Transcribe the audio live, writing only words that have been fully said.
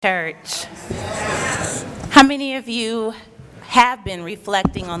Church, how many of you have been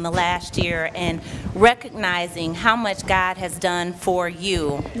reflecting on the last year and recognizing how much God has done for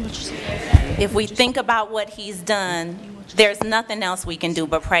you? If we think about what He's done, there's nothing else we can do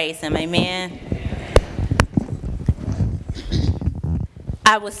but praise Him. Amen.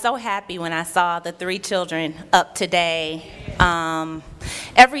 I was so happy when I saw the 3 children up today.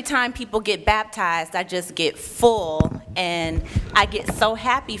 Every time people get baptized, I just get full, and I get so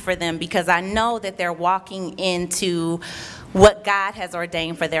happy for them because I know that they're walking into what God has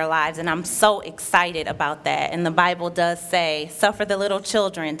ordained for their lives, and I'm so excited about that. And the Bible does say, "Suffer the little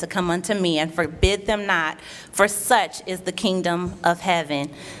children to come unto me, and forbid them not, for such is the kingdom of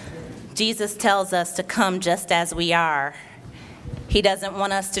heaven." Jesus tells us to come just as we are. He doesn't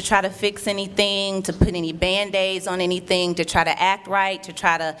want us to try to fix anything, to put any Band-Aids on anything, to try to act right, to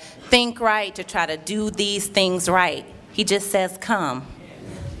try to think right, to try to do these things right. He just says, come.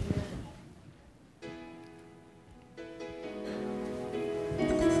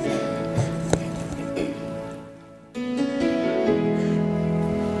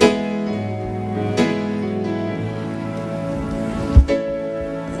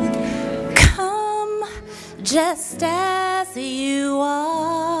 Come just as you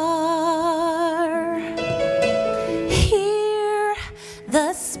are. Hear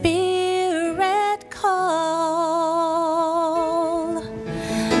the Spirit call.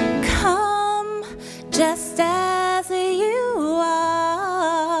 Come just as you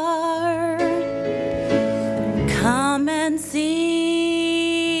are. Come and see.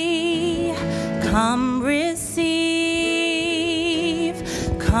 Come receive.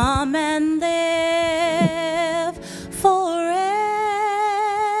 Come and live forever.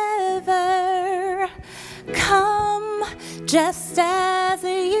 Come just as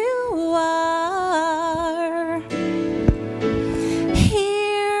you are.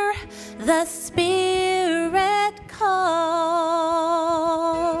 Hear the Spirit call.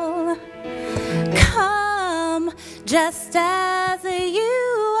 Come just as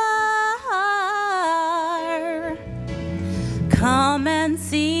you are. Come and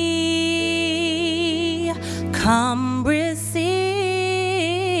see. Come receive.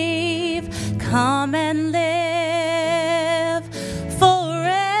 Come and live forever.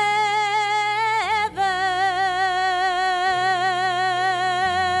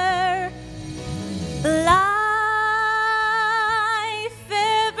 Life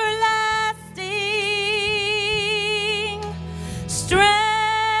everlasting, strength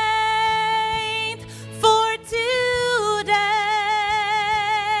for today.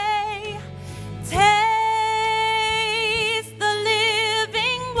 Taste the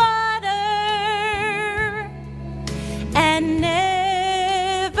living water and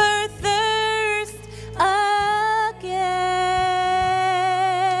never thirst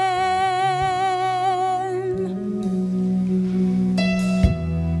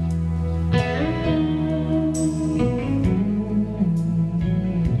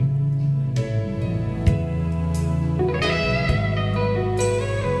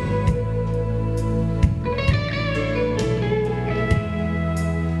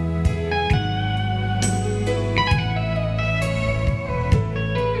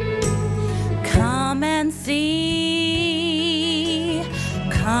Come and see,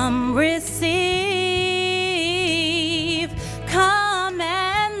 come receive, come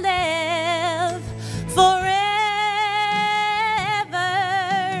and live forever.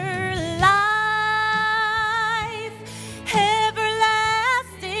 Life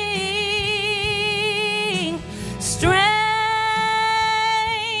everlasting, strength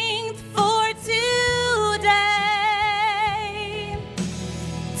for today.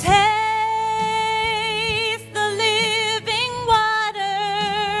 Taste the living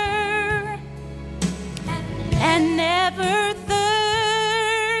water and never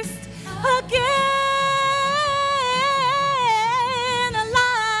thirst again. A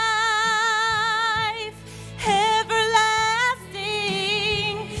life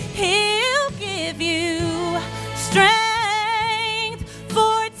everlasting, He'll give you strength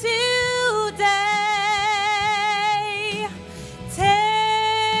for today.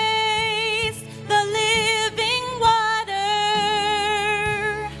 Taste the living water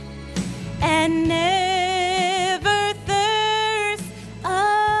and never thirst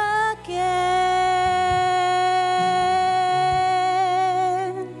again.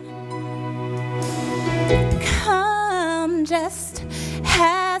 Come just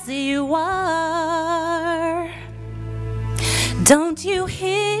as you are. Don't you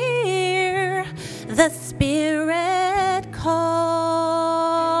hear the Spirit call?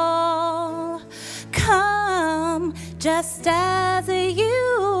 Come just as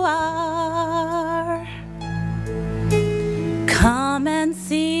you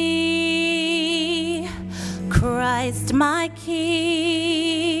my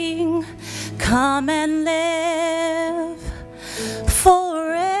King, come and live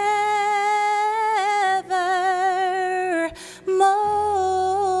forevermore.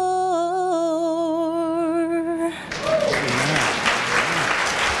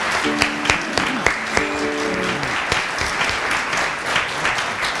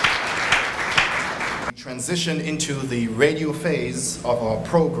 Transition into the radio phase of our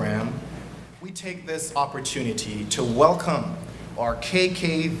program, we take this opportunity to welcome our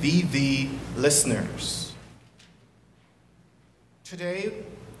KKVV listeners. Today,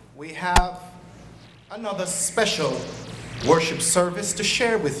 we have another special worship service to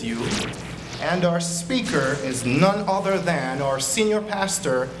share with you, and our speaker is none other than our senior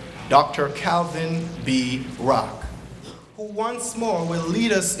pastor, Dr. Calvin B. Rock, who once more will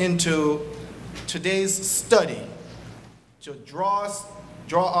lead us into today's study to draw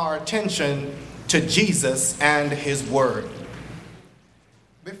our attention to Jesus and his word.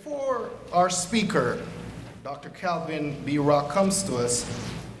 Before our speaker, Dr. Calvin B. Rock, comes to us,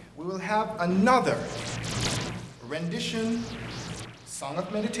 we will have another rendition, Song of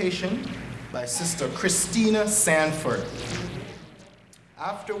Meditation, by Sister Christina Sanford.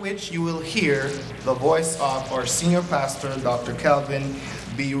 After which you will hear the voice of our senior pastor, Dr. Calvin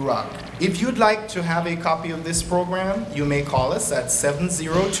B. Rock. If you'd like to have a copy of this program, you may call us at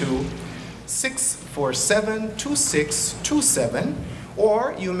 702-647-2627,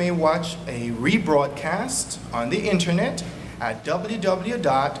 or you may watch a rebroadcast on the internet at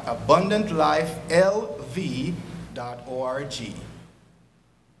www.abundantlifelv.org.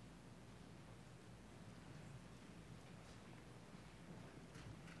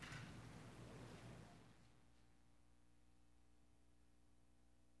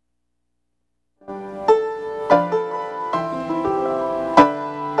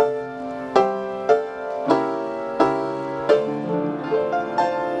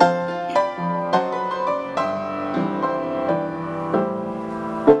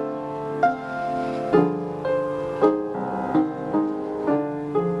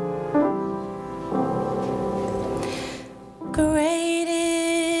 Great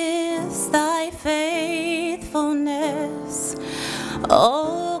is thy faithfulness,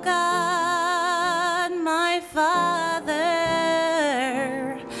 O God, my Father.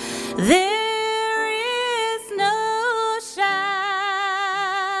 There is no shadow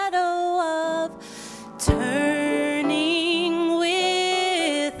of turning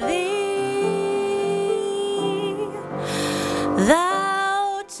with thee.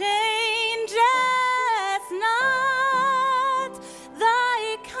 Thou changest not,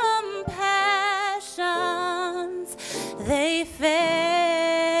 thy compassions, they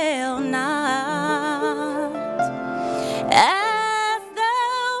fail not. As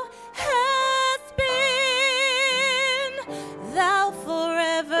thou hast been, thou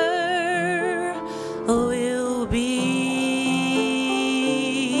forever will be.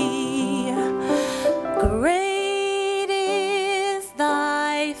 Great is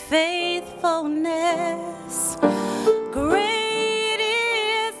thy faithfulness. Great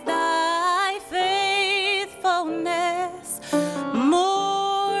is thy faithfulness.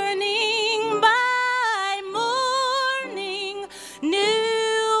 Morning by morning,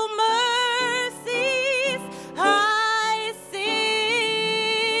 new mercies I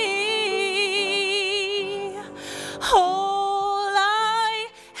see. All I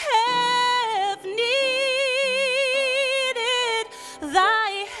have needed, thy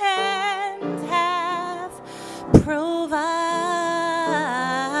hand hath provided.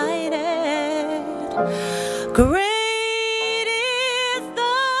 Great is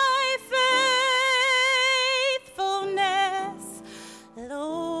thy faithfulness,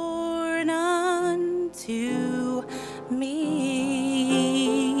 Lord, unto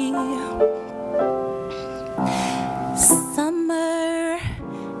me. Summer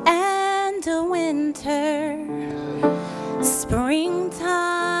and winter, springtime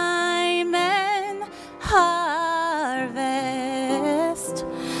and harvest,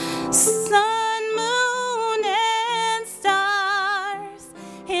 sun, moon, and stars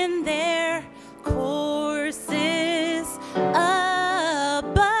in their courses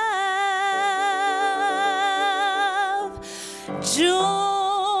above,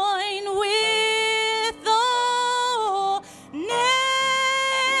 join with all nature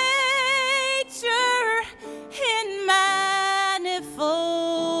in manifold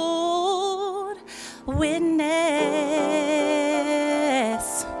witness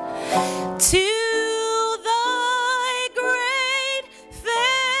to thy great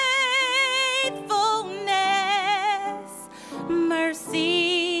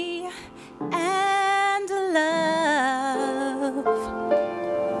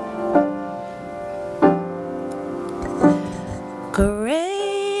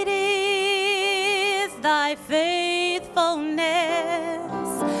Great is thy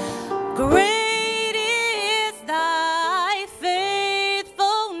faithfulness. Great is thy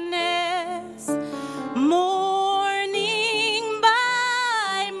faithfulness. Morning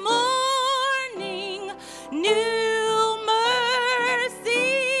by morning, new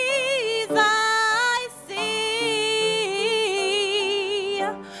mercies I see.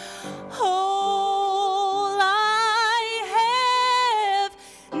 All I have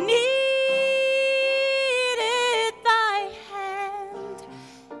needed, thy hand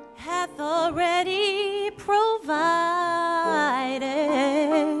hath already provided.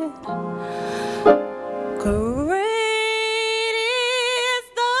 Great is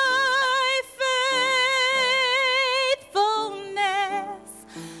thy faithfulness,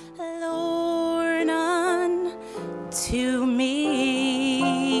 Lord, unto me.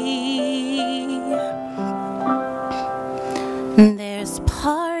 There's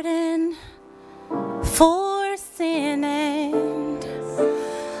pardon for sin and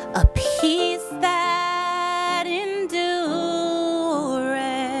a peace that endureth.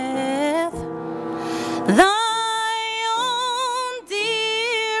 Thy own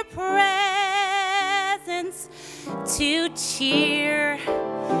dear presence to cheer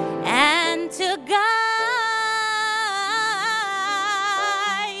and to guide.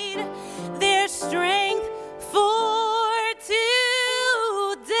 There's strength for today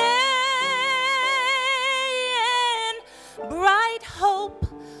and bright hope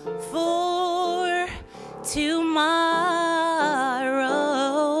for tomorrow.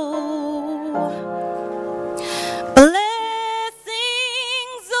 Blessings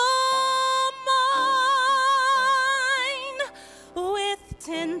all mine with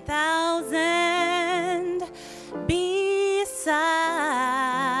 10,000 beside.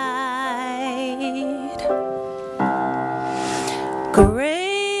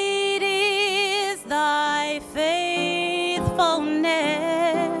 Great is thy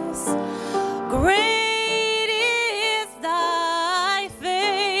faithfulness. Great is thy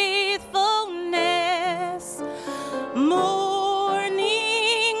faithfulness.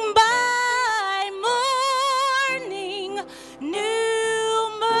 Morning by morning, new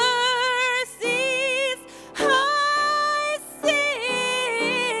mercies I see.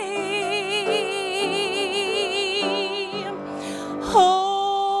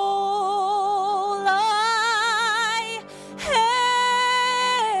 All I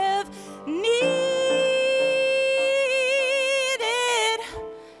have needed,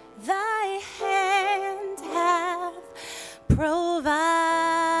 thy hand hath provided.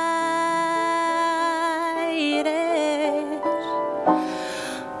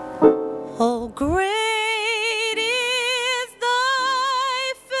 Oh, great is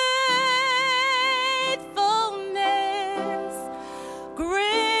thy faithfulness.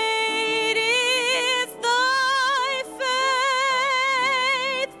 Great is thy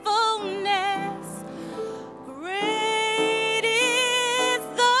faithfulness. Great is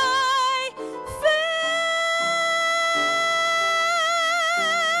thy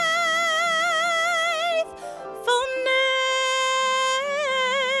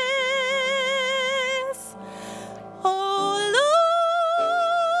faithfulness. Oh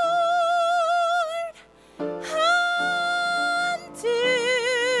Lord, unto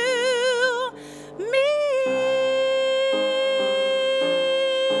me.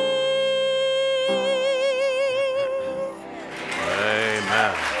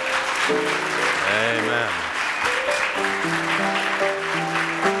 Amen. Amen.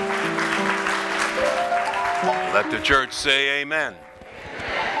 Let the church say amen.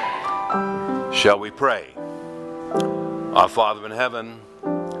 Shall we pray? Our Father in heaven,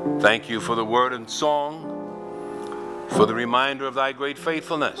 thank you for the word and song, for the reminder of thy great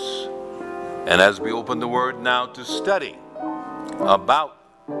faithfulness. And as we open the word now to study about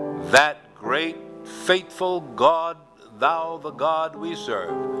that great faithful God, thou the God we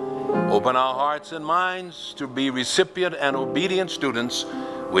serve, open our hearts and minds to be recipient and obedient students.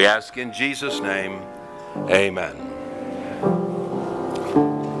 We ask in Jesus' name, amen.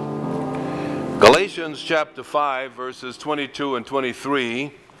 Galatians chapter 5, verses 22 and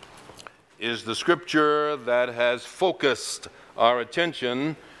 23 is the scripture that has focused our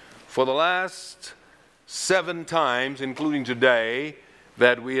attention for the last 7 times, including today,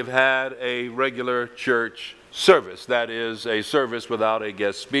 that we have had a regular church service. That is, a service without a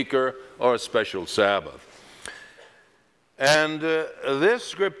guest speaker or a special Sabbath. And this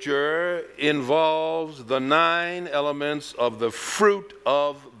scripture involves the 9 elements of the fruit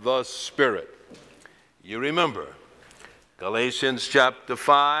of the Spirit. You remember, Galatians chapter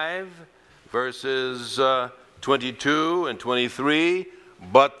 5, verses 22 and 23.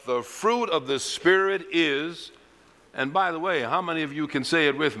 But the fruit of the Spirit is, and by the way, how many of you can say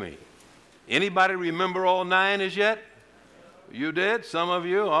it with me? Anybody remember all 9 as yet? You did? Some of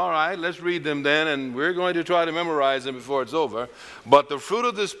you? All right, let's read them then, and we're going to try to memorize them before it's over. But the fruit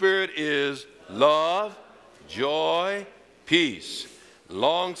of the Spirit is love, joy, peace,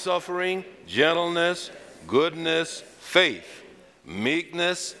 long-suffering, gentleness, goodness, faith,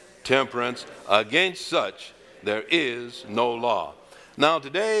 meekness, temperance. Against such there is no law. Now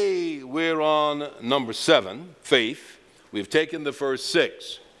today we're on number 7, faith. We've taken the first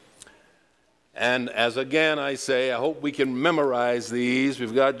 6. And as again I say, I hope we can memorize these.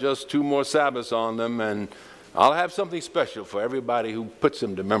 We've got just 2 more Sabbaths on them, and I'll have something special for everybody who puts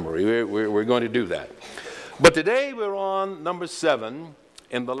them to memory. We're going to do that. But today we're on number 7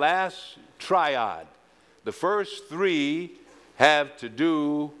 in the last triad. The first 3 have to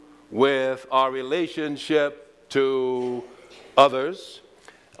do with our relationship to others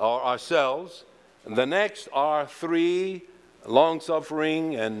or ourselves. And the next are 3,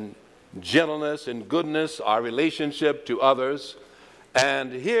 long-suffering and gentleness and goodness, our relationship to others.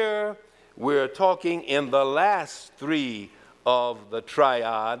 And here we're talking in the last 3 of the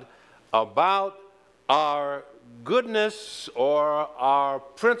triad about our goodness or our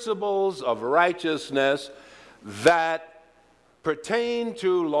principles of righteousness that pertain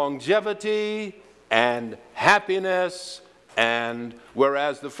to longevity and happiness. And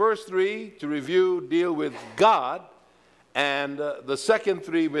whereas the first 3, to review, deal with God, and the second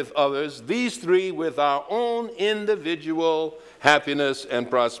 3 with others, these 3 with our own individual happiness and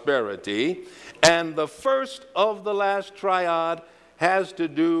prosperity. And the first of the last triad has to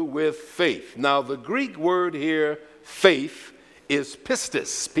do with faith. Now, the Greek word here, faith, is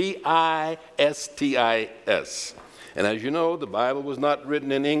pistis, P-I-S-T-I-S. And as you know, the Bible was not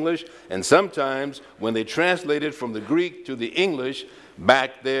written in English, and sometimes when they translated from the Greek to the English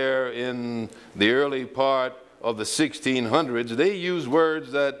back there in the early part of the 1600s, they use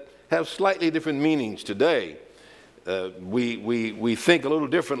words that have slightly different meanings today. We think a little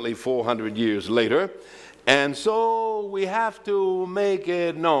differently 400 years later. And so we have to make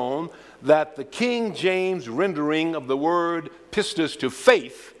it known that the King James rendering of the word pistis to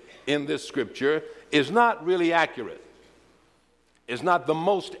faith in this scripture is not really accurate. It's not the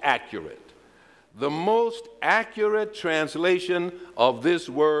most accurate. The most accurate translation of this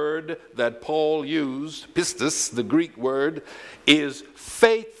word that Paul used, pistis, the Greek word, is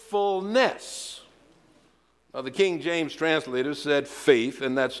faithfulness. Now, the King James translator said faith,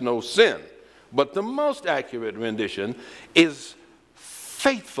 and that's no sin. But the most accurate rendition is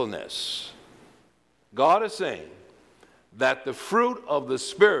faithfulness. God is saying that the fruit of the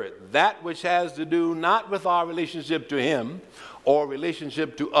Spirit, that which has to do not with our relationship to Him or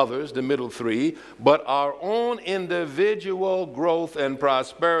relationship to others, the middle 3, but our own individual growth and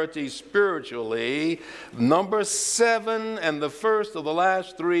prosperity spiritually, number 7 and the first of the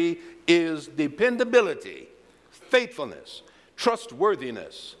last 3 is dependability, faithfulness,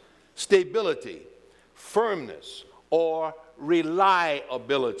 trustworthiness, stability, firmness, or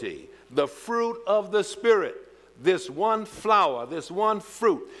reliability. The fruit of the Spirit, this one flower, this one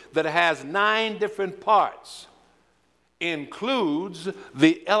fruit that has 9 different parts, includes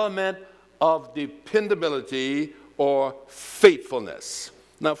the element of dependability or faithfulness.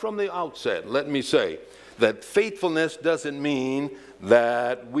 Now, from the outset, let me say that faithfulness doesn't mean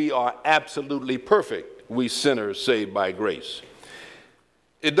that we are absolutely perfect, we sinners saved by grace.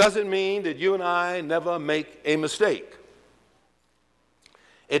 It doesn't mean that you and I never make a mistake.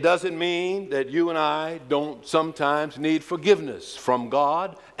 It doesn't mean that you and I don't sometimes need forgiveness from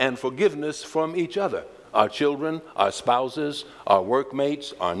God and forgiveness from each other. Our children, our spouses, our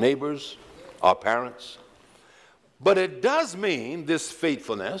workmates, our neighbors, our parents. But it does mean, this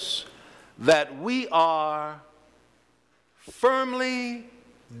faithfulness, that we are firmly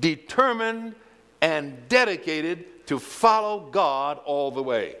determined and dedicated to follow God all the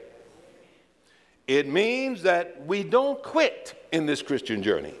way. It means that we don't quit in this Christian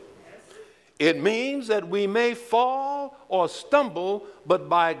journey. It means that we may fall or stumble, but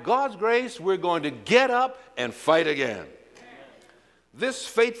by God's grace, we're going to get up and fight again. This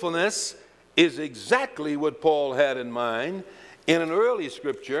faithfulness is exactly what Paul had in mind in an early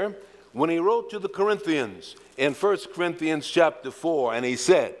scripture when he wrote to the Corinthians in 1 Corinthians chapter 4, and he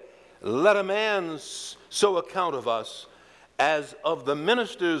said, "Let a man so account of us as of the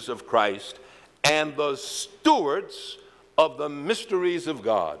ministers of Christ and the stewards of the mysteries of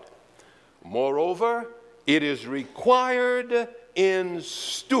God. Moreover, it is required in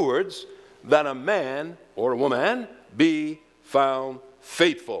stewards that a man or a woman be found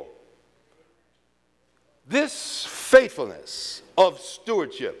faithful." This faithfulness of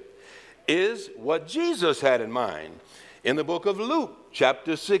stewardship is what Jesus had in mind in the book of Luke,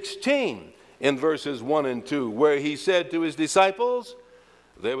 chapter 16, in verses 1 and 2, where he said to his disciples,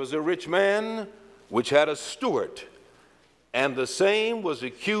 there was a rich man which had a steward, and the same was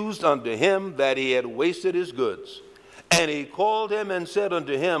accused unto him that he had wasted his goods. And he called him and said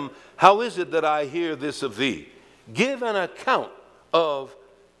unto him, how is it that I hear this of thee? Give an account of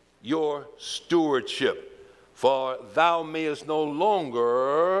your stewardship, for thou mayest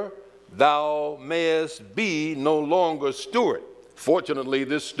be no longer steward. Fortunately,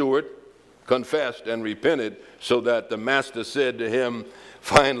 this steward confessed and repented, so that the master said to him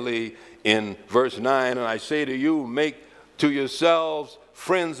finally in verse 9, and I say to you, make to yourselves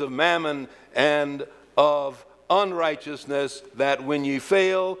friends of mammon and of unrighteousness, that when ye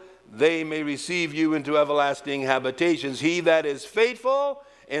fail, they may receive you into everlasting habitations. He that is faithful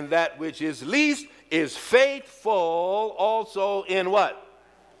in that which is least is faithful also in what?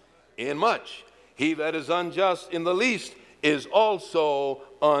 In much. He that is unjust in the least is also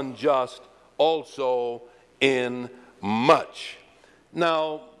unjust also in much.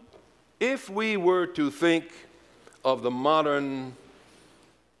 Now, if we were to think of the modern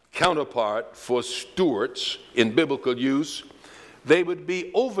counterpart for stewards in biblical use, they would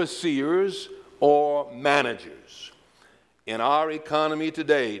be overseers or managers. In our economy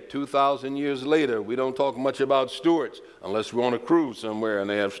today, 2,000 years later, we don't talk much about stewards unless we're on a cruise somewhere and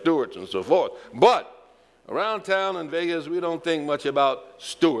they have stewards and so forth. But around town in Vegas, we don't think much about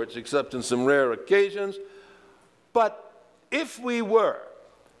stewards except in some rare occasions. But if we were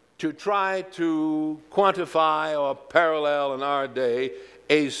to try to quantify or parallel in our day,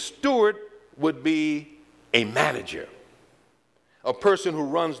 a steward would be a manager, a person who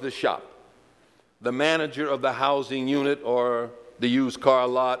runs the shop, the manager of the housing unit or the used car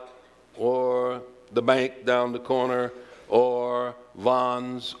lot or the bank down the corner or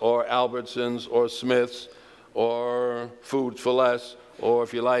Vons or Albertsons or Smiths or Foods for Less, or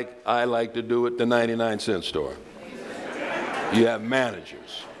if you like, I like to do it, the 99-cent store. You have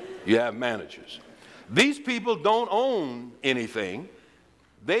managers. You have managers. These people don't own anything.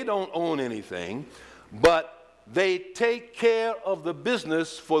 They don't own anything, but they take care of the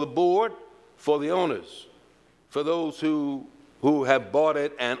business for the board, for the owners, for those who have bought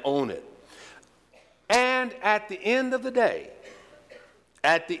it and own it. And at the end of the day,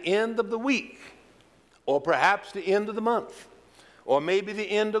 at the end of the week, or perhaps the end of the month, or maybe the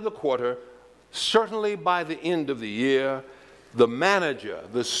end of the quarter, certainly by the end of the year, the manager,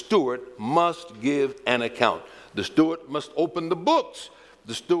 the steward, must give an account. The steward must open the books.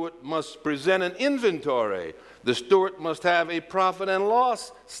 The steward must present an inventory. The steward must have a profit and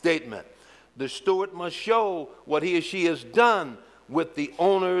loss statement. The steward must show what he or she has done with the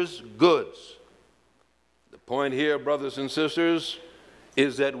owner's goods. The point here, brothers and sisters,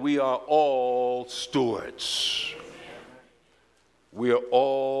 is that we are all stewards. We are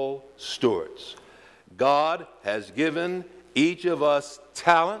all stewards. God has given each of us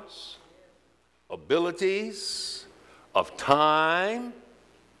talents, abilities of time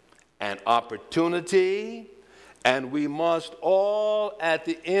and opportunity, and we must all at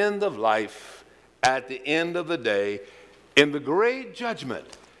the end of life, at the end of the day, in the great judgment,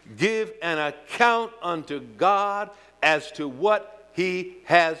 give an account unto God as to what he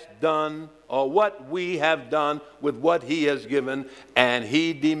has done or what we have done with what he has given, and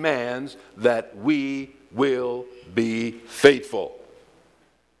he demands that we will be faithful.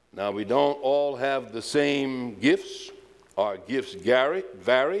 Now, we don't all have the same gifts. Our gifts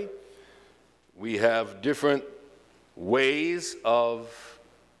vary. We have different ways of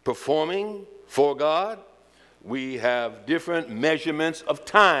performing for God. We have different measurements of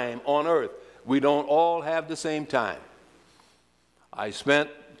time on earth. We don't all have the same time. I spent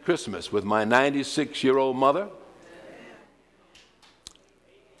Christmas with my 96-year-old mother.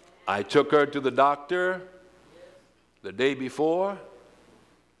 I took her to the doctor the day before,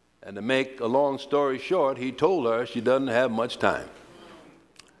 and to make a long story short, he told her she doesn't have much time.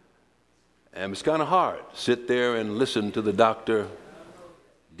 And it's kind of hard to sit there and listen to the doctor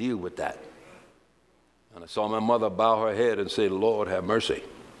deal with that. And I saw my mother bow her head and say, Lord, have mercy,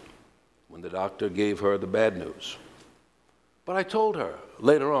 when the doctor gave her the bad news. But I told her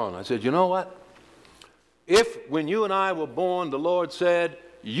later on, I said, you know what? If when you and I were born, the Lord said,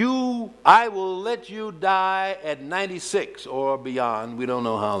 I will let you die at 96 or beyond, we don't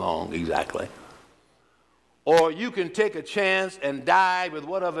know how long exactly, or you can take a chance and die with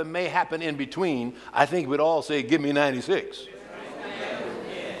whatever may happen in between, I think we'd all say, give me 96.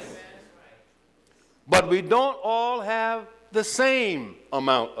 But we don't all have the same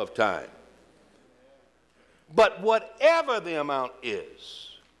amount of time. But whatever the amount is,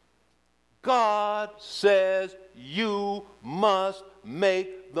 God says you must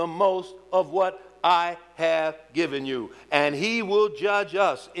make the most of what I have given you. And he will judge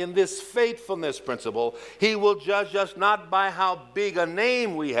us in this faithfulness principle. He will judge us not by how big a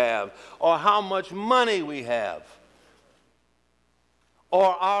name we have or how much money we have or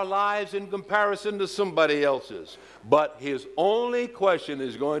our lives in comparison to somebody else's. But his only question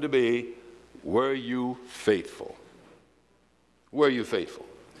is going to be, were you faithful? Were you faithful?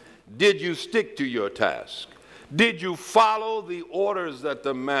 Did you stick to your task? Did you follow the orders that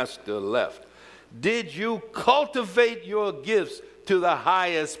the master left? Did you cultivate your gifts to the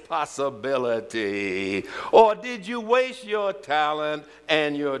highest possibility? Or did you waste your talent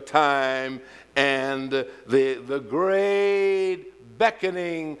and your time and the great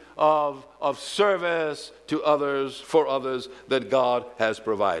beckoning of service to others, for others that God has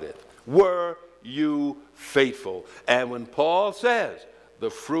provided? Were you faithful? And when Paul says the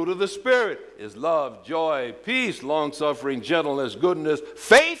fruit of the Spirit is love, joy, peace, long-suffering, gentleness, goodness,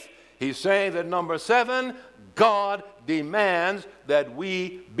 faith, he's saying that number 7, God demands that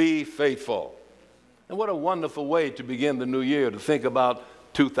we be faithful. And what a wonderful way to begin the new year, to think about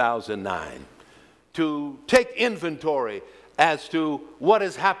 2009, to take inventory as to what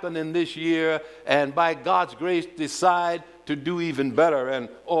has happened in this year, and by God's grace decide to do even better, and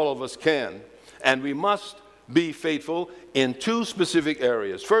all of us can. And we must be faithful in 2 specific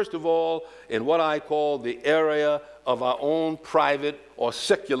areas. First of all, in what I call the area of our own private or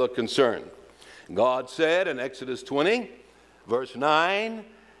secular concern. God said in Exodus 20, verse 9,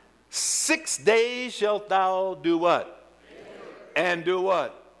 6 days shalt thou do what? And do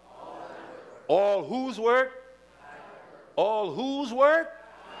what? All whose work? All whose work?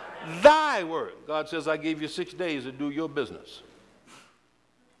 Thy work. God says, I gave you 6 days to do your business.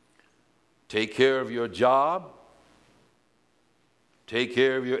 Take care of your job. Take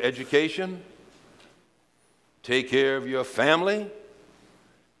care of your education. Take care of your family.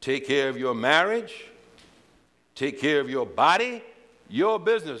 Take care of your marriage. Take care of your body, your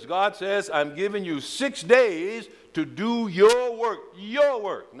business. God says, I'm giving you 6 days to do your work, your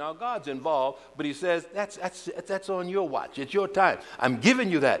work. Now, God's involved, but he says, that's on your watch. It's your time. I'm giving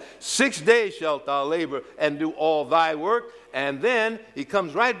you that. 6 days shalt thou labor and do all thy work. And then he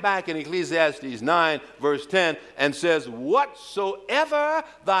comes right back in Ecclesiastes 9, verse 10, and says, whatsoever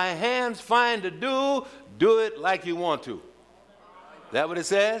thy hands find to do, do it like you want to. Is that what it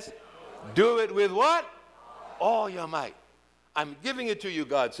says? Do it with what? All your might. I'm giving it to you,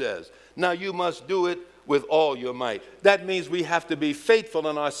 God says. Now you must do it with all your might. That means we have to be faithful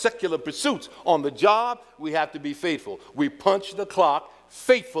in our secular pursuits. On the job, we have to be faithful. We punch the clock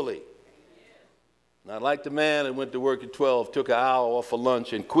faithfully. Not like the man that went to work at 12, took an hour off for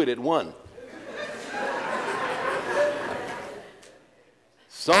lunch, and quit at 1.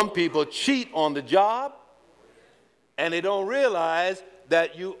 Some people cheat on the job, and they don't realize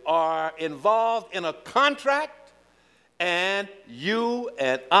that you are involved in a contract, and you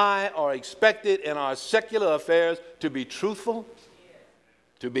and I are expected in our secular affairs to be truthful,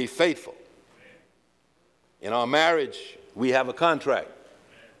 to be faithful. In our marriage, we have a contract.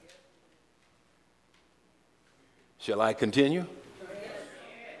 Shall I continue?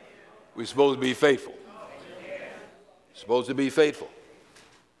 We're supposed to be faithful. Supposed to be faithful.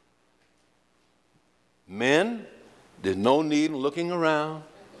 Men, there's no need in looking around.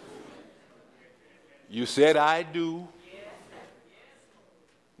 You said I do.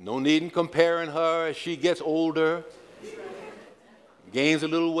 No need in comparing her as she gets older, gains a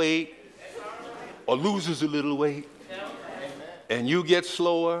little weight, or loses a little weight, and you get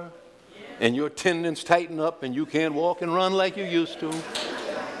slower, and your tendons tighten up, and you can't walk and run like you used to.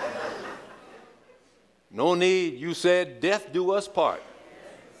 No need. You said, death do us part.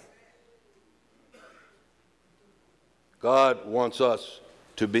 God wants us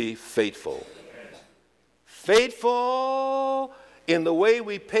to be faithful. Faithful in the way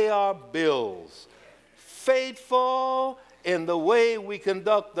we pay our bills. Faithful in the way we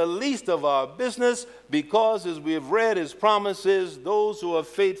conduct the least of our business, because as we have read his promises, those who are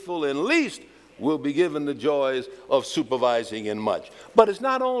faithful in least will be given the joys of supervising in much. But it's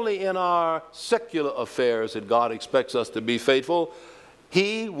not only in our secular affairs that God expects us to be faithful.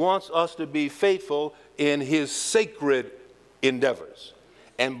 He wants us to be faithful in his sacred endeavors.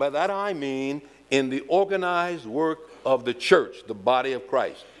 And by that I mean in the organized work of the church, the body of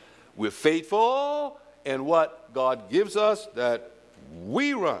Christ. We're faithful in what God gives us that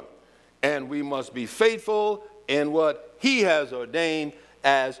we run, and we must be faithful in what he has ordained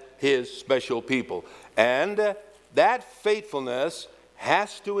as his special people. And that faithfulness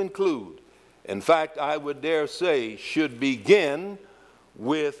has to include In fact, I would dare say should begin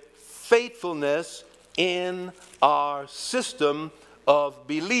with faithfulness in our system of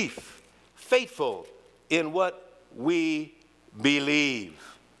belief. Faithful in what we believe.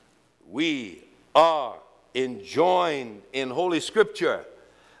 We are enjoined in Holy Scripture.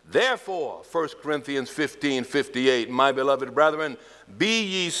 Therefore, 1 Corinthians 15:58, my beloved brethren, be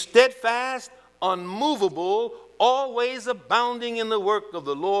ye steadfast, unmovable, always abounding in the work of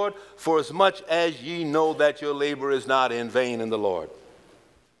the Lord, for as much as ye know that your labor is not in vain in the Lord.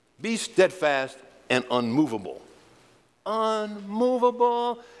 Be steadfast and unmovable.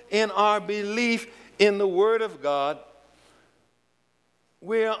 Unmovable in our belief in the Word of God.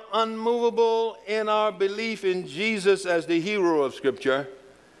 We're unmovable in our belief in Jesus as the hero of Scripture.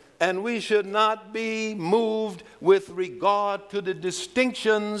 And we should not be moved with regard to the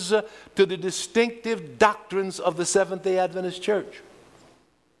distinctions, to the distinctive doctrines of the Seventh-day Adventist Church.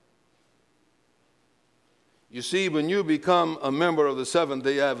 You see, when you become a member of the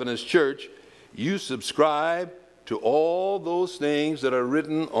Seventh-day Adventist Church, you subscribe to all those things that are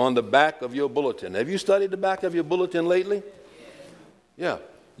written on the back of your bulletin. Have you studied the back of your bulletin lately? Yeah.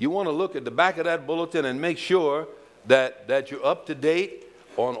 You want to look at the back of that bulletin and make sure that you're up to date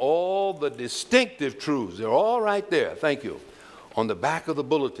on all the distinctive truths. They're all right there. Thank you. On the back of the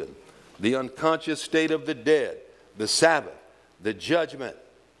bulletin, the unconscious state of the dead, the Sabbath, the judgment,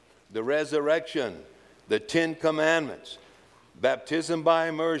 the resurrection, the 10 Commandments, baptism by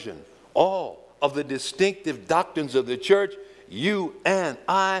immersion, all of the distinctive doctrines of the church. You and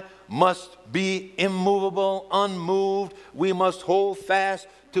I must be immovable, unmoved. We must hold fast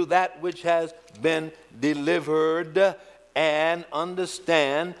to that which has been delivered and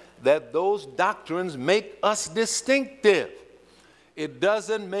understand that those doctrines make us distinctive. It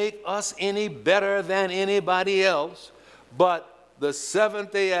doesn't make us any better than anybody else, but the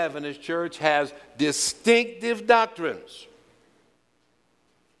Seventh-day Adventist Church has distinctive doctrines.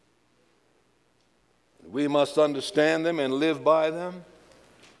 We must understand them and live by them.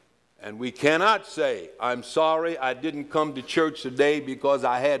 And we cannot say, I'm sorry I didn't come to church today because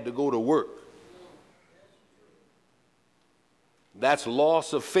I had to go to work. That's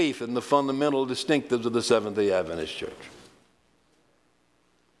loss of faith in the fundamental distinctives of the Seventh-day Adventist Church.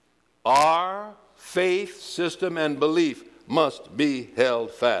 Our faith system and belief must be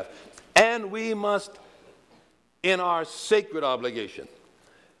held fast. And we must, in our sacred obligation,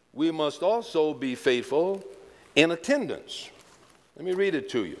 we must also be faithful in attendance. Let me read it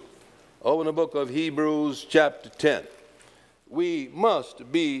to you. In the book of Hebrews chapter 10. We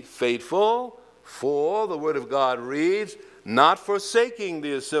must be faithful, for the Word of God reads, not forsaking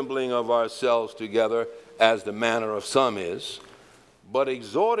the assembling of ourselves together as the manner of some is, but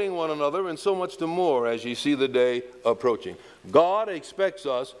exhorting one another, and so much the more as ye see the day approaching. God expects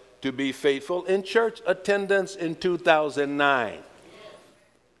us to be faithful in church attendance in 2009.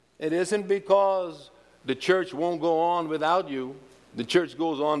 It isn't because the church won't go on without you. The church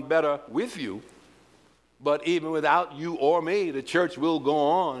goes on better with you. But even without you or me, the church will go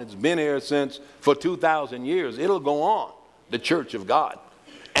on. It's been here for 2,000 years. It'll go on, the church of God.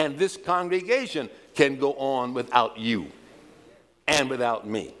 And this congregation can go on without you and without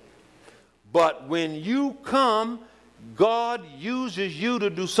me. But when you come, God uses you to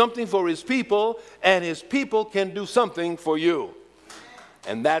do something for his people, and his people can do something for you.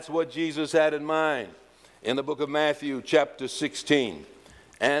 And that's what Jesus had in mind in the book of Matthew chapter 16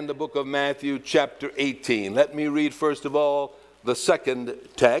 and the book of Matthew chapter 18. Let me read first of all the second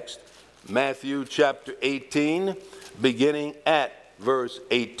text, Matthew chapter 18, beginning at verse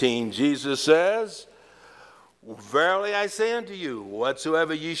 18. Jesus says, verily I say unto you,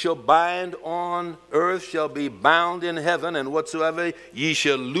 whatsoever ye shall bind on earth shall be bound in heaven, and whatsoever ye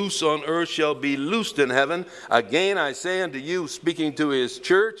shall loose on earth shall be loosed in heaven. Again I say unto you, speaking to his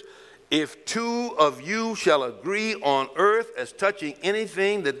church, if two of you shall agree on earth as touching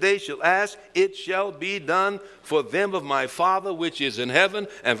anything that they shall ask, it shall be done for them of my Father which is in heaven.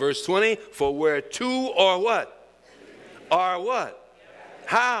 And verse 20, for where two or what? Are what?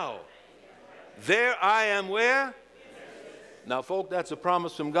 How? There I am where? Now, folk, that's a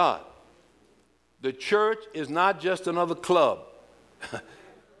promise from God. The church is not just another club.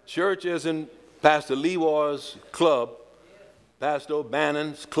 Church isn't Pastor Lewar's club, Pastor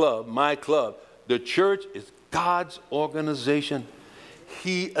O'Bannon's club, my club. The church is God's organization.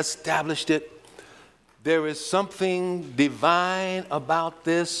 He established it. There is something divine about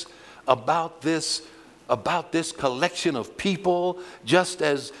this collection of people, just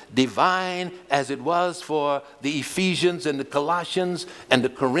as divine as it was for the Ephesians and the Colossians and the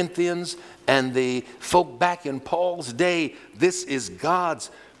Corinthians and the folk back in Paul's day. This is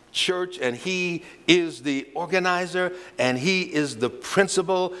God's church, and he is the organizer, and he is the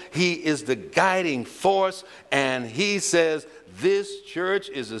principal, he is the guiding force, and he says this church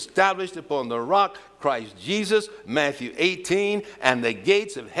is established upon the rock, Christ Jesus, Matthew 18, and the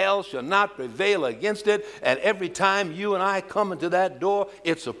gates of hell shall not prevail against it. And every time you and I come into that door,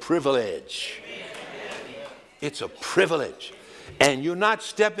 it's a privilege. It's a privilege. And you're not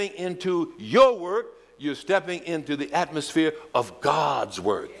stepping into your work, you're stepping into the atmosphere of God's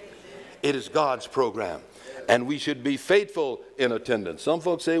work. It is God's program. And we should be faithful in attendance. Some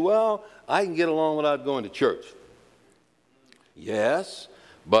folks say, well, I can get along without going to church. Yes,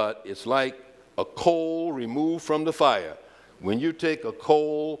 but it's like a coal removed from the fire. When you take a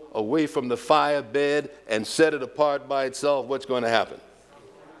coal away from the fire bed and set it apart by itself, what's going to happen?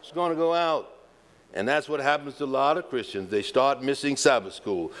 It's going to go out. And that's what happens to a lot of Christians. They start missing Sabbath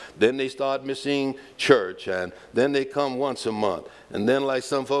school. Then they start missing church. And then they come once a month. And then like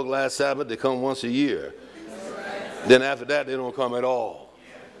some folk last Sabbath, they come once a year. Then after that, they don't come at all.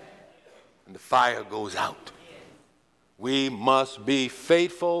 And the fire goes out. We must be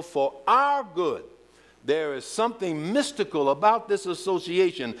faithful for our good. There is something mystical about this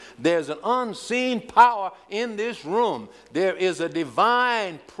association. There's an unseen power in this room. There is a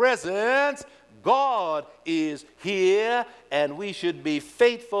divine presence. God is here, and we should be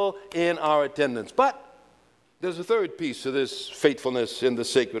faithful in our attendance. But there's a third piece to this faithfulness in the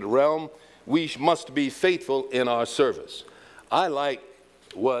sacred realm. We must be faithful in our service. I like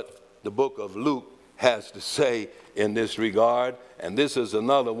what the book of Luke has to say in this regard, and this is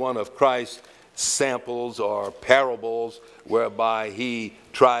another one of Christ's samples or parables whereby he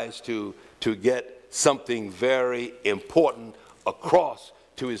tries to get something very important across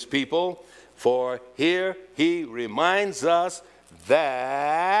to his people. For here he reminds us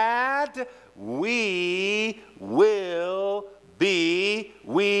that we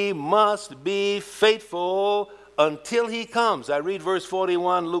must be faithful until he comes. I read verse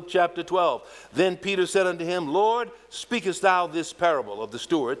 41, Luke chapter 12. Then Peter said unto him, Lord, speakest thou this parable of the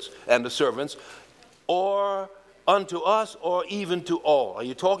stewards and the servants, or unto us, or even to all? Are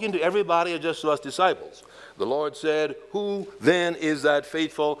you talking to everybody or just to us disciples? The Lord said, who then is that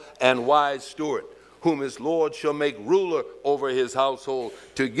faithful and wise steward, whom his Lord shall make ruler over his household,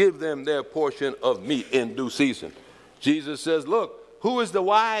 to give them their portion of meat in due season? Jesus says, look, who is the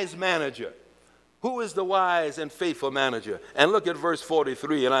wise manager? Who is the wise and faithful manager? And look at verse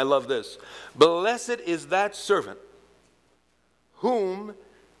 43, and I love this. Blessed is that servant whom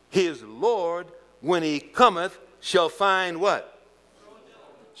his Lord, when he cometh, shall find what?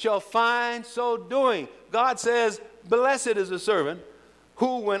 Shall find so doing. God says, blessed is the servant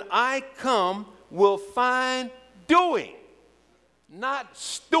who, when I come, will find doing, not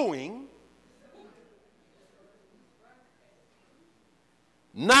stewing,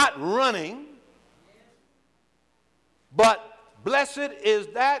 not running, but blessed is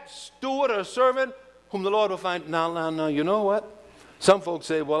that steward or servant whom the Lord will find. Now, you know what? Some folks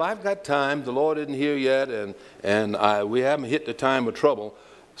say, well, I've got time. The Lord isn't here yet, and we haven't hit the time of trouble.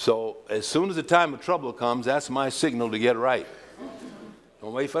 So as soon as the time of trouble comes, that's my signal to get right.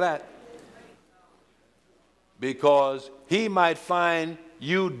 Don't wait for that. Because he might find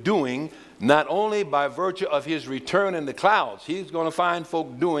you doing, not only by virtue of his return in the clouds. He's going to find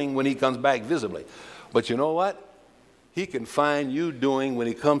folk doing when he comes back visibly. But you know what? He can find you doing when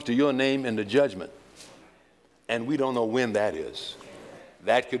he comes to your name in the judgment. And we don't know when that is.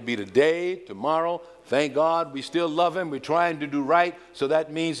 That could be today, tomorrow. Thank God we still love him. We're trying to do right. So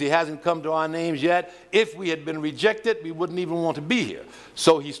that means he hasn't come to our names yet. If we had been rejected, we wouldn't even want to be here.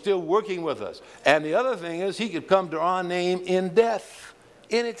 So he's still working with us. And the other thing is he could come to our name in death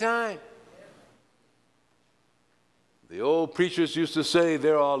anytime. The old preachers used to say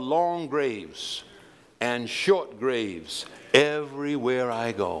there are long graves and short graves everywhere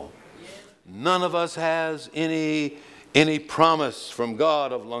I go. None of us has any promise from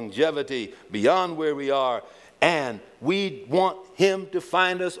God of longevity beyond where we are. And we want him to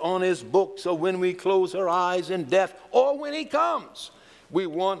find us on his book, so when we close our eyes in death or when he comes, we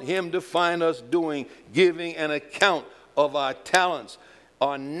want him to find us giving an account of our talents,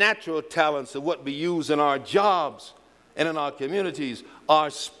 our natural talents, of what we use in our jobs and in our communities, our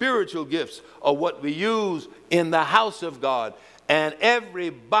spiritual gifts, or what we use in the house of God. And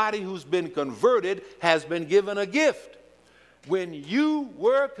everybody who's been converted has been given a gift. When you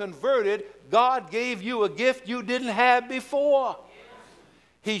were converted, God gave you a gift you didn't have before.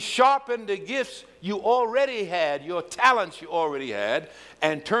 He sharpened the gifts you already had, your talents you already had,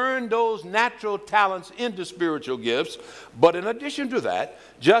 and turned those natural talents into spiritual gifts. But in addition to that,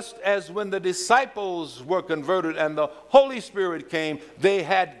 just as when the disciples were converted and the Holy Spirit came, they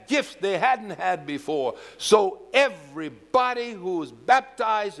had gifts they hadn't had before. So everybody who is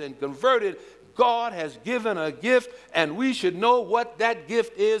baptized and converted, God has given a gift, and we should know what that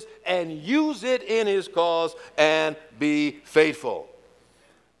gift is and use it in his cause and be faithful.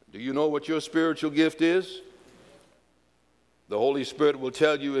 Do you know what your spiritual gift is? The Holy Spirit will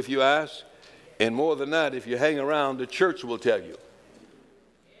tell you if you ask, and more than that, if you hang around, the church will tell you.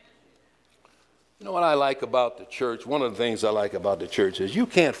 You know what I like about the church? One of the things I like about the church is you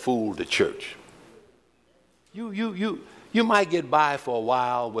can't fool the church. You might get by for a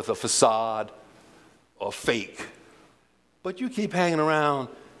while with a facade or fake, but you keep hanging around,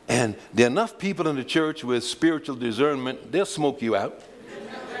 and there are enough people in the church with spiritual discernment, they'll smoke you out.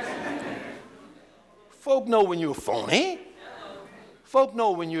 Folk know when you're phony. Folk know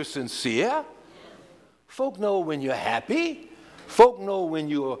when you're sincere. Folk know when you're happy. Folk know when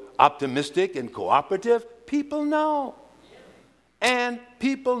you're optimistic and cooperative. People know. And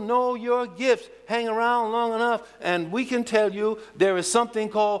people know your gifts. Hang around long enough, and we can tell you there is something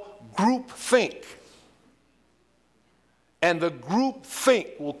called group think. And the group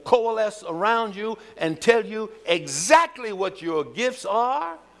think will coalesce around you and tell you exactly what your gifts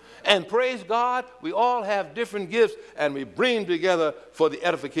are. And praise God, we all have different gifts, and we bring them together for the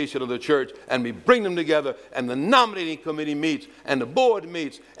edification of the church, and we bring them together, and the nominating committee meets, and the board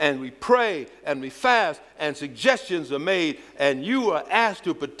meets, and we pray, and we fast, and suggestions are made, and you are asked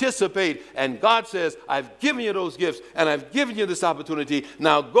to participate, and God says, I've given you those gifts, and I've given you this opportunity.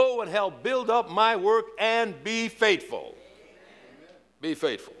 Now go and help build up my work and be faithful. Be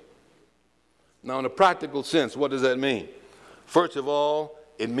faithful. Now, in a practical sense, what does that mean? First of all,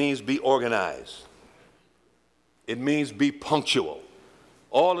 it means be organized. It means be punctual.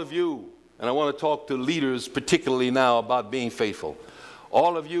 All of you, and I want to talk to leaders particularly now about being faithful.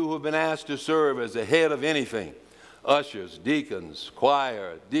 All of you who have been asked to serve as the head of anything, ushers, deacons,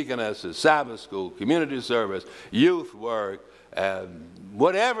 choir, deaconesses, Sabbath school, community service, youth work,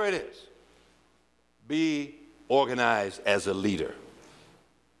 whatever it is, be organized as a leader.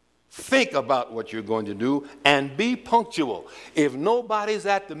 Think about what you're going to do and be punctual. If nobody's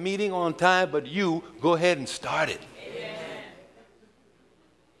at the meeting on time but you, go ahead and start it. Amen.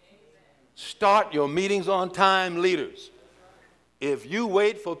 Start your meetings on time, leaders. If you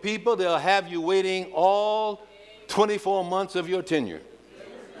wait for people, they'll have you waiting all 24 months of your tenure.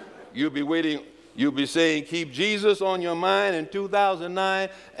 You'll be waiting. You'll be saying, keep Jesus on your mind in 2009,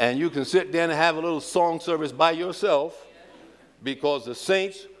 and you can sit there and have a little song service by yourself, because the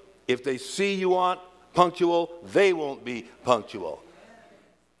saints, if they see you aren't punctual, they won't be punctual.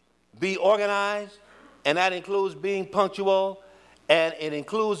 Be organized, and that includes being punctual, and it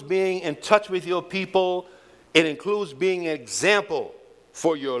includes being in touch with your people. It includes being an example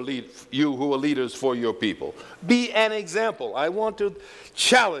for you who are leaders for your people. Be an example. I want to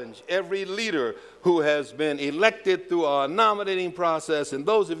challenge every leader who has been elected through our nominating process, and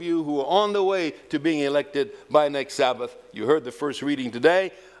those of you who are on the way to being elected by next Sabbath. You heard the first reading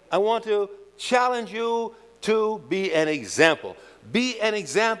today. I want to challenge you to be an example. Be an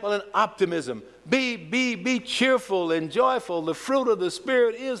example in optimism. Be cheerful and joyful. The fruit of the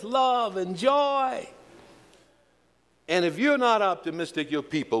Spirit is love and joy. And if you're not optimistic, your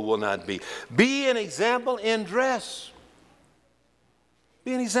people will not be. Be an example in dress.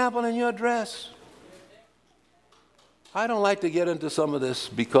 Be an example in your dress. I don't like to get into some of this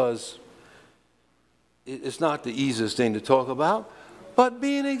because it's not the easiest thing to talk about. But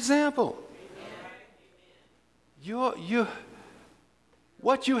be an example.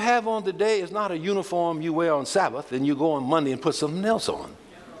 What you have on today is not a uniform you wear on Sabbath and you go on Monday and put something else on.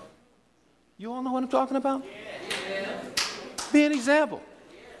 You all know what I'm talking about? Be an example.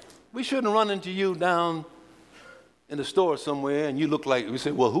 We shouldn't run into you down in the store somewhere and you look like, we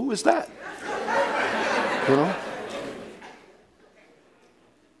say, well, who is that? You know?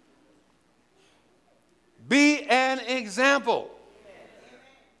 Be an example.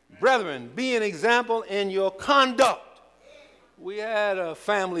 Brethren, be an example in your conduct. We had a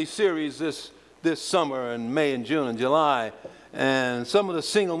family series this summer in May and June and July, and some of the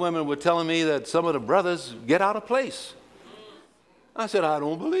single women were telling me that some of the brothers get out of place. I said, I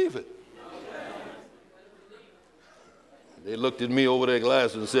don't believe it. They looked at me over their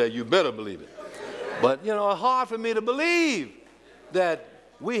glasses and said, you better believe it. But, it's hard for me to believe that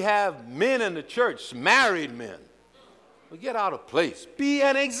we have men in the church, married men, who get out of place. Be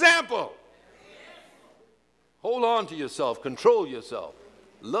an example. Hold on to yourself. Control yourself.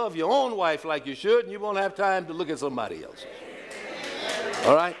 Love your own wife like you should, and you won't have time to look at somebody else.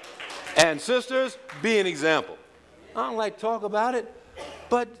 All right? And sisters, be an example. I don't like to talk about it,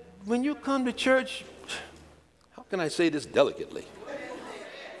 but when you come to church, how can I say this delicately?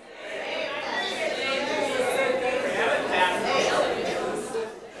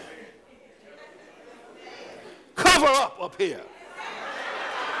 Cover up here.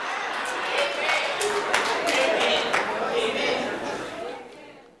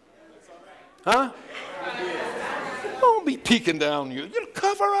 Huh? Don't be peeking down you. You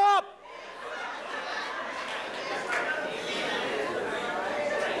cover up.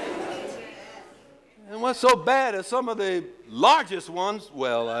 And what's so bad is some of the largest ones,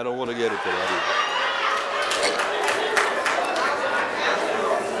 well, I don't want to get into that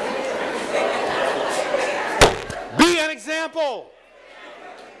either. Be an example.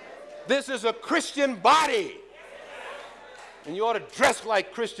 This is a Christian body. And you ought to dress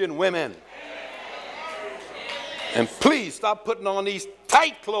like Christian women. And please stop putting on these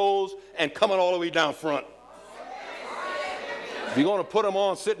tight clothes and coming all the way down front. If you're going to put them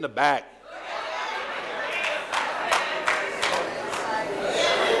on, sit in the back.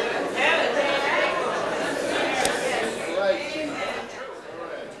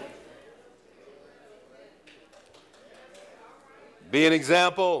 Be an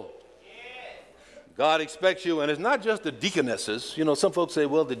example. God expects you, and it's not just the deaconesses. You know, some folks say,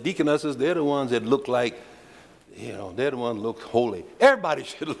 well, the deaconesses, they're the ones that look like, you know, they're the ones that look holy. Everybody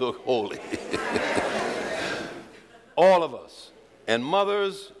should look holy. All of us. And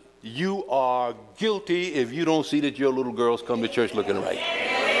mothers, you are guilty if you don't see that your little girls come to church looking right.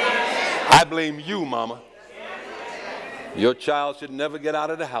 I blame you, mama. Your child should never get out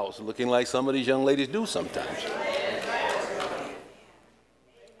of the house looking like some of these young ladies do sometimes.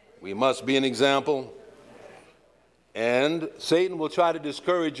 We must be an example. And Satan will try to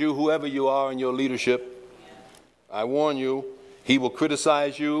discourage you, whoever you are in your leadership. I warn you, he will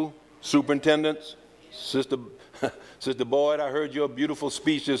criticize you, superintendents. Sister Boyd, I heard your beautiful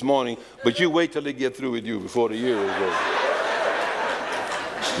speech this morning, but you wait till they get through with you before the year is over.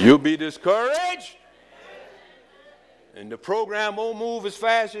 You'll be discouraged, and the program won't move as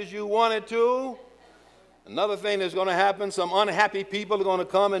fast as you want it to. Another thing that's going to happen, some unhappy people are going to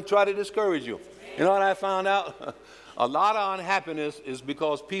come and try to discourage you. You know what I found out? A lot of unhappiness is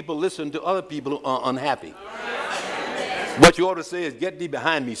because people listen to other people who are unhappy. What you ought to say is, get thee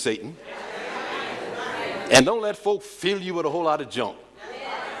behind me, Satan. And don't let folk fill you with a whole lot of junk.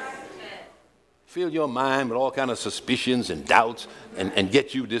 Fill your mind with all kinds of suspicions and doubts and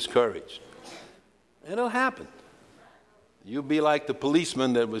get you discouraged. It'll happen. You'll be like the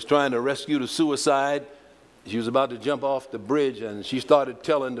policeman that was trying to rescue the suicide. She was about to jump off the bridge, and she started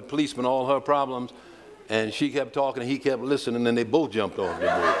telling the policeman all her problems, and she kept talking, and he kept listening, and they both jumped off the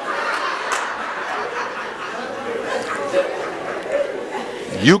bridge.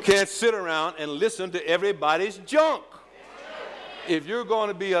 You can't sit around and listen to everybody's junk. If you're going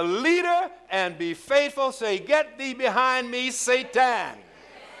to be a leader and be faithful, say, get thee behind me, Satan.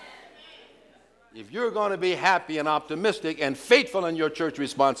 If you're going to be happy and optimistic and faithful in your church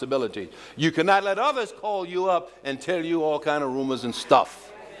responsibilities, you cannot let others call you up and tell you all kind of rumors and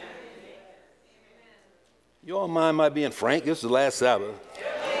stuff. You all mind my being frank? This is the last Sabbath.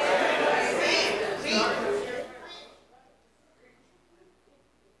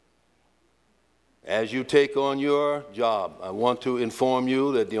 As you take on your job, I want to inform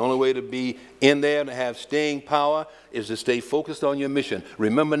you that the only way to be in there and to have staying power is to stay focused on your mission.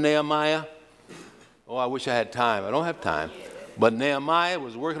 Remember Nehemiah? Oh, I wish I had time. I don't have time. But Nehemiah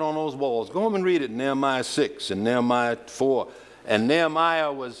was working on those walls. Go home and read it, Nehemiah 6 and Nehemiah 4. And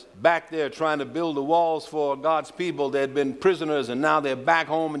Nehemiah was back there trying to build the walls for God's people. They had been prisoners, and now they're back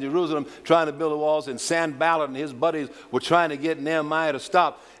home in Jerusalem trying to build the walls. And Sanballat and his buddies were trying to get Nehemiah to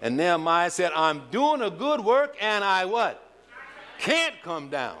stop. And Nehemiah said, I'm doing a good work, and I what? Can't come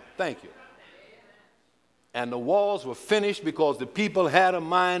down. Thank you. And the walls were finished because the people had a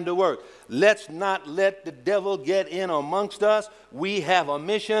mind to work. Let's not let the devil get in amongst us. We have a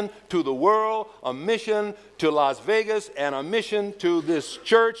mission to the world, a mission to Las Vegas, and a mission to this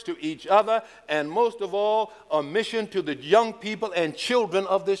church, to each other, and most of all, a mission to the young people and children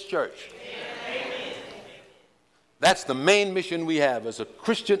of this church. Amen. That's the main mission we have as a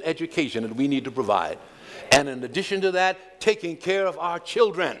Christian education that we need to provide. And in addition to that, taking care of our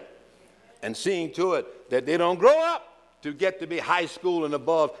children and seeing to it that they don't grow up to get to be high school and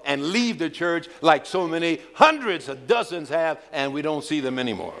above and leave the church like so many hundreds of dozens have, and we don't see them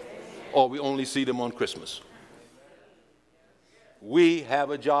anymore. Or we only see them on Christmas. we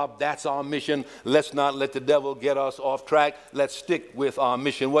have a job. That's our mission. Let's not let the devil get us off track. Let's stick with our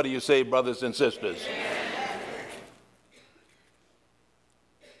mission. What do you say, brothers and sisters?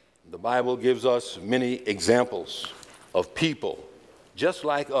 The Bible gives us many examples of people just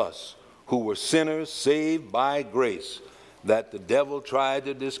like us who were sinners saved by grace that the devil tried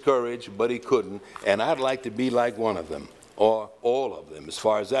to discourage, but he couldn't. And I'd like to be like one of them, or all of them. As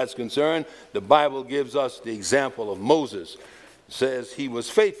far as that's concerned, the Bible gives us the example of Moses. It says he was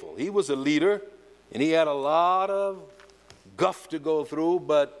faithful. He was a leader, and he had a lot of guff to go through,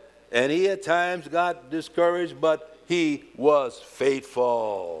 and he at times got discouraged, but he was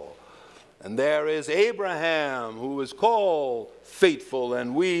faithful. And there is Abraham, who is called faithful,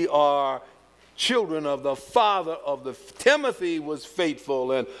 and we are children of the father of the Timothy was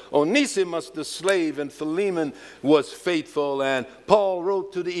faithful, and Onesimus the slave, and Philemon was faithful, and Paul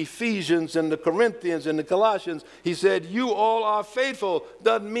wrote to the Ephesians and the Corinthians and the Colossians. He said, you all are faithful.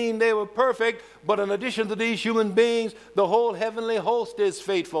 Doesn't mean they were perfect, but in addition to these human beings, the whole heavenly host is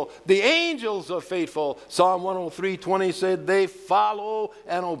faithful. The angels are faithful. Psalm 103:20 said they follow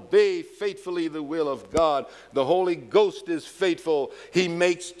and obey faithfully the will of God. The Holy Ghost is faithful. He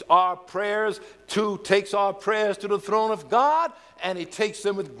makes our prayers takes our prayers to the throne of God, and he takes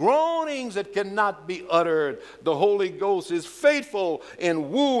them with groanings that cannot be uttered. The Holy Ghost is faithful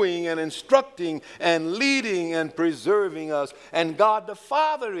in wooing and instructing and leading and preserving us. And God the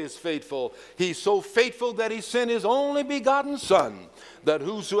Father is faithful. He's so faithful that he sent his only begotten Son, that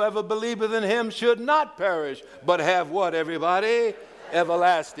whosoever believeth in him should not perish, but have what, everybody?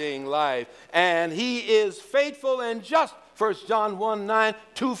 Everlasting life. And he is faithful and just, 1 John 1:9,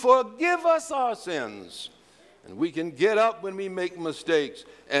 to forgive us our sins. And we can get up when we make mistakes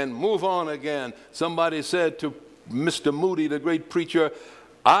and move on again. Somebody said to Mr. Moody, the great preacher,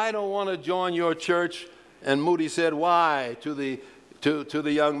 I don't want to join your church. And Moody said, why? To the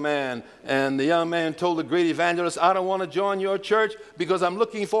young man. And the young man told the great evangelist, I don't want to join your church because I'm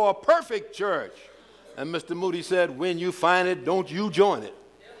looking for a perfect church. And Mr. Moody said, when you find it, don't you join it,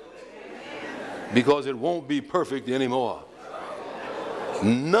 because it won't be perfect anymore.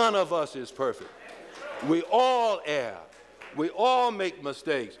 None of us is perfect. We all err. We all make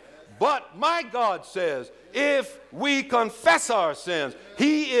mistakes. But my God says, if we confess our sins,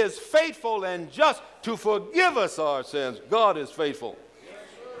 he is faithful and just to forgive us our sins. God is faithful.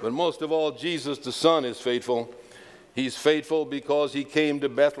 But most of all, Jesus the Son is faithful. He's faithful because he came to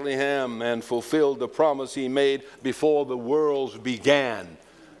Bethlehem and fulfilled the promise he made before the worlds began.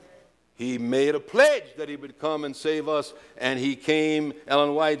 He made a pledge that he would come and save us, and he came,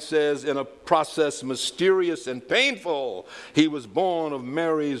 Ellen White says, in a process mysterious and painful. He was born of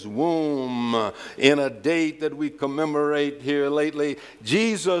Mary's womb in a date that we commemorate here lately.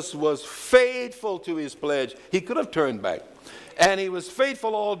 Jesus was faithful to his pledge. He could have turned back, and he was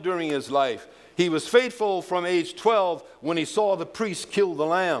faithful all during his life. He was faithful from age 12 when he saw the priest kill the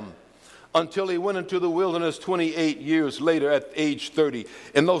lamb, until he went into the wilderness 28 years later at age 30.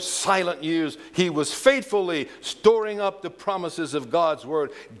 In those silent years, he was faithfully storing up the promises of God's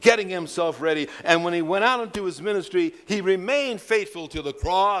word, getting himself ready. And when he went out into his ministry, he remained faithful to the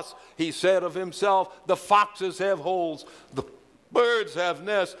cross. He said of himself, the foxes have holes, the birds have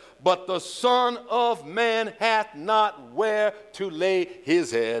nests, but the Son of Man hath not where to lay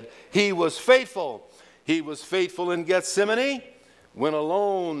his head. He was faithful. He was faithful in Gethsemane. When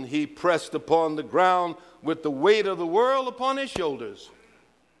alone, he pressed upon the ground with the weight of the world upon his shoulders.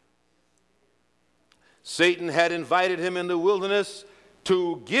 Satan had invited him in the wilderness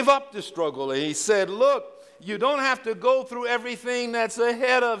to give up the struggle. And he said, look, you don't have to go through everything that's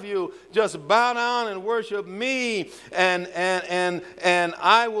ahead of you. Just bow down and worship me, and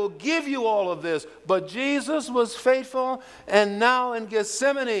I will give you all of this. But Jesus was faithful, and now in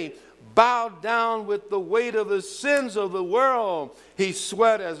Gethsemane, bowed down with the weight of the sins of the world. He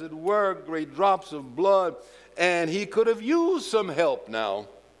sweat, as it were, great drops of blood, and he could have used some help now.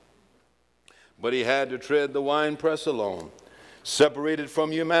 But he had to tread the winepress alone. Separated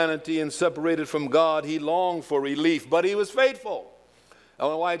from humanity and separated from God, he longed for relief, but he was faithful.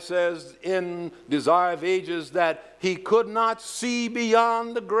 Ellen White says in Desire of Ages that he could not see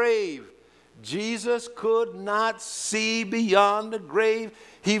beyond the grave. Jesus could not see beyond the grave.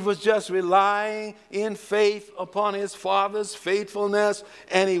 He was just relying in faith upon his Father's faithfulness,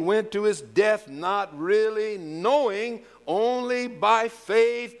 and he went to his death not really knowing, only by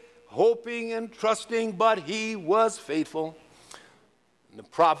faith, hoping and trusting, but he was faithful. And the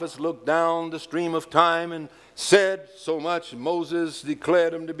prophets looked down the stream of time and said so much. Moses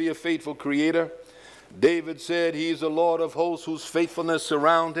declared him to be a faithful creator. David said, he is the Lord of hosts whose faithfulness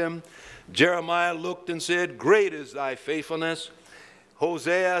surround him. Jeremiah looked and said, great is thy faithfulness.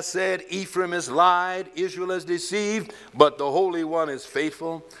 Hosea said, Ephraim has lied, Israel has deceived, but the Holy One is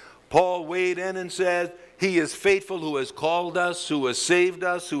faithful. Paul weighed in and said, he is faithful who has called us, who has saved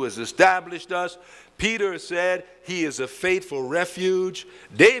us, who has established us. Peter said, he is a faithful refuge.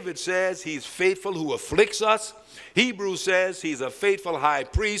 David says, he's faithful who afflicts us. Hebrews says, he's a faithful high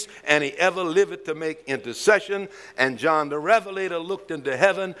priest, and he ever liveth to make intercession. And John the Revelator looked into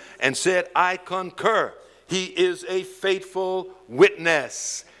heaven and said, I concur. He is a faithful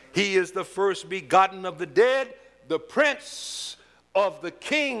witness. He is the first begotten of the dead, the prince of the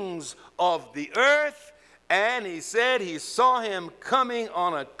kings of the earth. And he said he saw him coming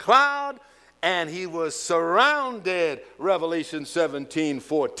on a cloud, and he was surrounded, Revelation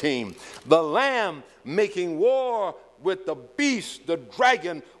 17:14. The Lamb making war with the beast, the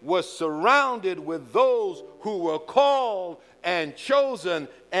dragon, was surrounded with those who were called and chosen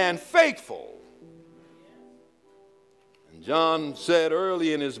and faithful. And John said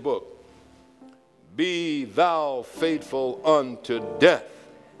early in his book, be thou faithful unto death,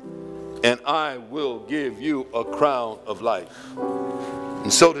 and I will give you a crown of life.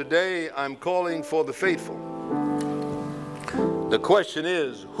 And so today I'm calling for the faithful. The question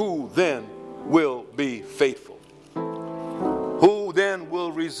is, who then will be faithful? Who then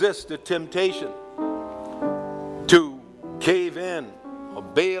will resist the temptation to cave in or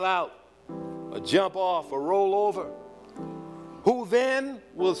bail out or jump off or roll over? Who then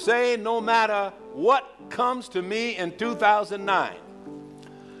will say, no matter what comes to me in 2009,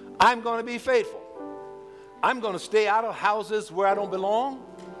 I'm going to be faithful. I'm going to stay out of houses where I don't belong.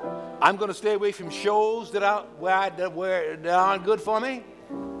 I'm going to stay away from shows that aren't good for me.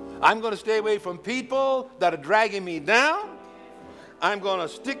 I'm going to stay away from people that are dragging me down. I'm going to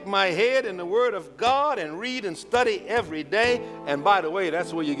stick my head in the Word of God and read and study every day. And by the way,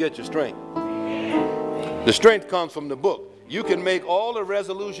 that's where you get your strength. The strength comes from the book. You can make all the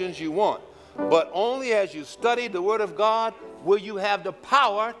resolutions you want, but only as you study the Word of God will you have the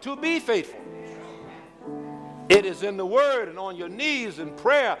power to be faithful. It is in the Word and on your knees in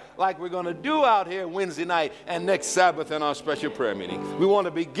prayer, like we're going to do out here Wednesday night and next Sabbath in our special prayer meeting. We want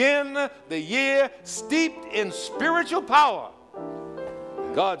to begin the year steeped in spiritual power.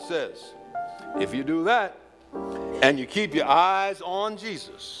 God says, if you do that and you keep your eyes on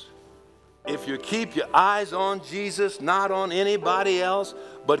Jesus, if you keep your eyes on Jesus, not on anybody else,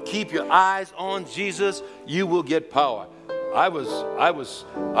 but keep your eyes on Jesus, you will get power. I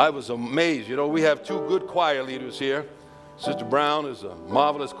was amazed. You know, we have two good choir leaders here. Sister Brown is a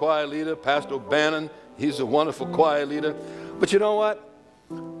marvelous choir leader. Pastor Bannon, he's a wonderful choir leader. But you know what?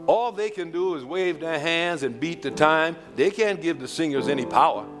 All they can do is wave their hands and beat the time. They can't give the singers any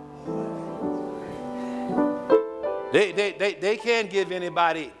power. They can't give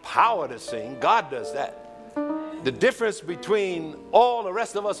anybody power to sing. God does that. The difference between all the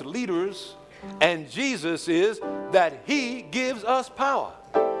rest of us leaders and Jesus is that he gives us power.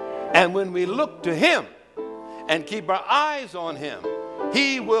 And when we look to him and keep our eyes on him,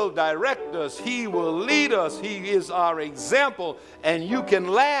 he will direct us. He will lead us. He is our example. And you can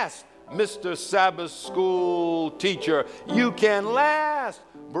last, Mr. Sabbath school teacher. You can last,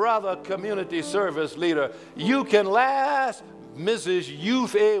 brother community service leader. You can last, Mrs.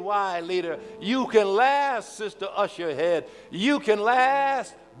 Youth AY leader. You can last, Sister Usher head. You can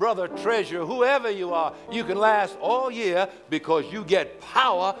last, brother treasurer, whoever you are. You can last all year because you get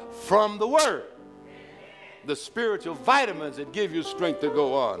power from the Word. The spiritual vitamins that give you strength to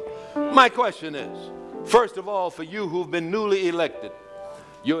go on. My question is, first of all, for you who've been newly elected,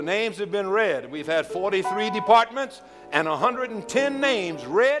 your names have been read. We've had 43 departments and 110 names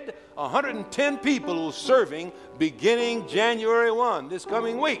read, 110 people who are serving beginning January 1, this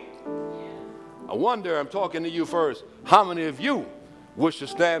coming week. I wonder, I'm talking to you first, how many of you wish to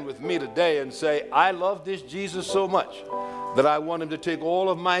stand with me today and say, I love this Jesus so much that I want him to take all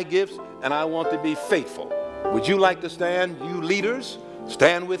of my gifts and I want to be faithful. Would you like to stand, you leaders,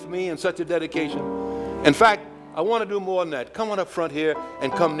 stand with me in such a dedication? In fact, I want to do more than that. Come on up front here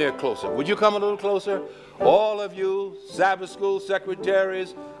and come near closer. Would you come a little closer? All of you, Sabbath school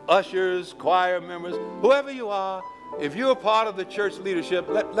secretaries, ushers, choir members, whoever you are, if you're a part of the church leadership,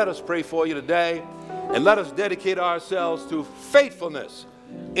 let us pray for you today and let us dedicate ourselves to faithfulness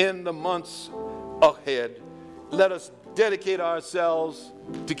in the months ahead. Let us dedicate ourselves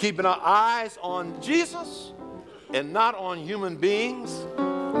to keeping our eyes on Jesus and not on human beings,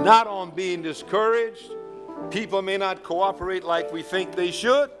 not on being discouraged. People may not cooperate like we think they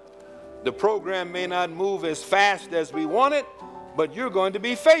should. The program may not move as fast as we want it, but you're going to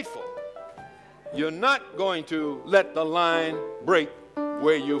be faithful. You're not going to let the line break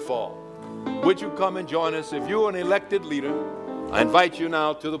where you fall. Would you come and join us? If you're an elected leader I invite you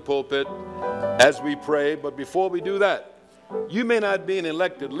now to the pulpit as we pray. But before we do that, you may not be an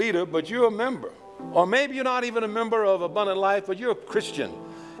elected leader, but you're a member. Or maybe you're not even a member of Abundant Life, but you're a Christian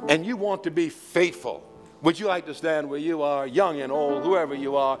and you want to be faithful. Would you like to stand where you are, young and old, whoever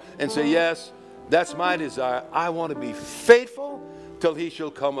you are, and say, yes, that's my desire. I want to be faithful till he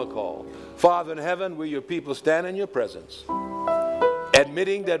shall come a call. Father in heaven, we your people stand in your presence,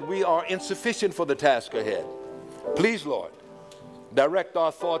 admitting that we are insufficient for the task ahead. Please, Lord, direct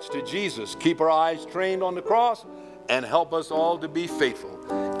our thoughts to Jesus. Keep our eyes trained on the cross and help us all to be faithful.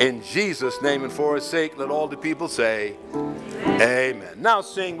 In Jesus' name and for his sake, let all the people say, amen. Now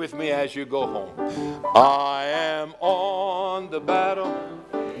sing with me as you go home. I am on the battle.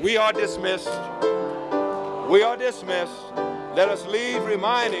 We are dismissed. We are dismissed. Let us leave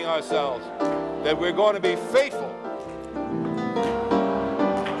reminding ourselves that we're going to be faithful.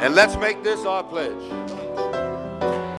 And let's make this our pledge.